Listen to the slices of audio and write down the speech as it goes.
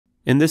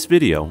In this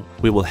video,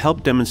 we will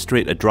help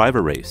demonstrate a drive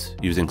erase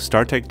using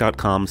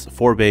StarTech.com's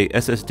 4-bay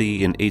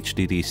SSD and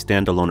HDD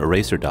standalone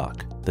eraser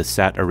dock, the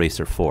SAT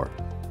Eraser 4.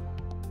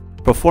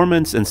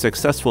 Performance and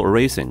successful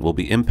erasing will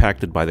be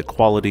impacted by the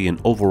quality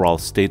and overall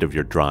state of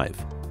your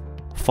drive.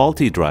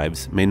 Faulty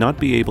drives may not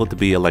be able to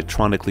be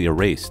electronically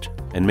erased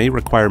and may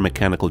require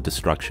mechanical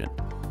destruction.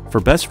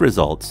 For best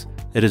results,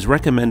 it is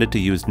recommended to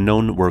use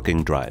known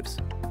working drives.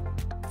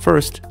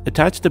 First,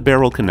 attach the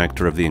barrel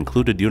connector of the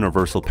included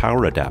universal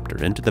power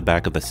adapter into the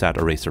back of the SAT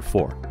Eraser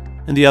 4,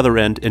 and the other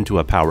end into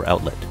a power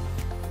outlet.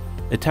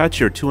 Attach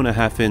your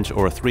 2.5-inch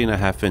or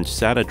 3.5-inch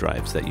SATA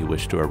drives that you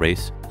wish to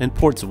erase in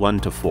ports 1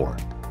 to 4.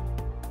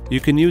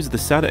 You can use the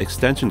SATA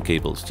extension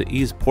cables to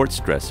ease port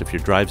stress if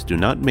your drives do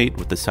not mate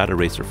with the SAT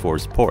Eraser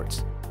 4's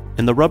ports,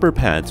 and the rubber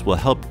pads will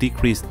help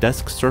decrease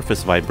desk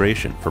surface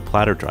vibration for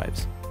platter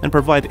drives and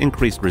provide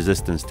increased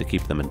resistance to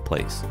keep them in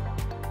place.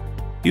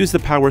 Use the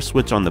power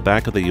switch on the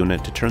back of the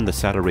unit to turn the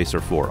SAT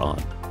Eraser 4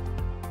 on.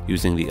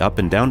 Using the up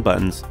and down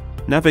buttons,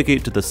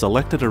 navigate to the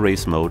selected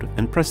erase mode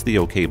and press the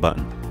OK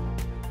button.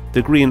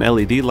 The green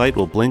LED light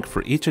will blink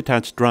for each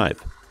attached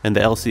drive, and the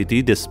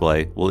LCD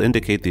display will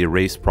indicate the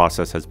erase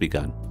process has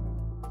begun.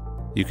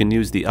 You can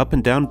use the up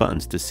and down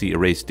buttons to see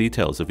erase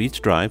details of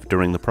each drive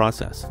during the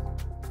process.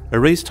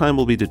 Erase time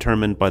will be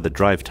determined by the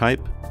drive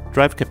type,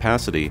 drive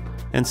capacity,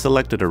 and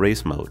selected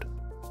erase mode.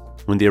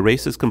 When the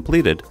erase is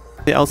completed,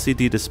 the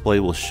LCD display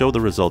will show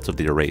the results of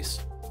the erase.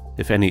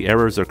 If any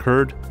errors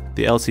occurred,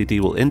 the LCD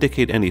will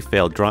indicate any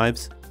failed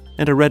drives,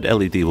 and a red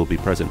LED will be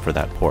present for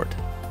that port.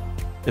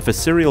 If a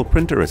serial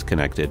printer is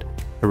connected,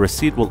 a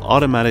receipt will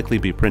automatically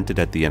be printed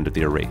at the end of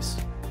the erase.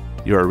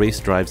 Your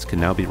erased drives can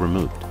now be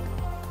removed.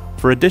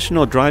 For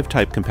additional drive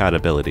type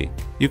compatibility,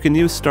 you can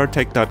use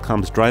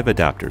StarTech.com's drive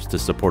adapters to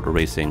support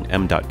erasing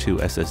M.2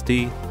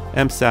 SSD,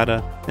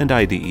 mSATA, and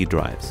IDE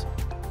drives.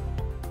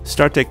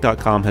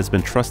 StarTech.com has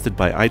been trusted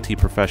by IT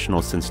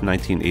professionals since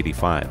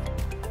 1985.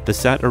 The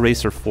SAT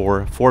Eraser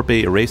 4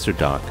 4-bay eraser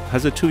dock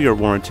has a 2-year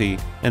warranty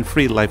and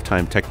free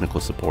lifetime technical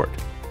support.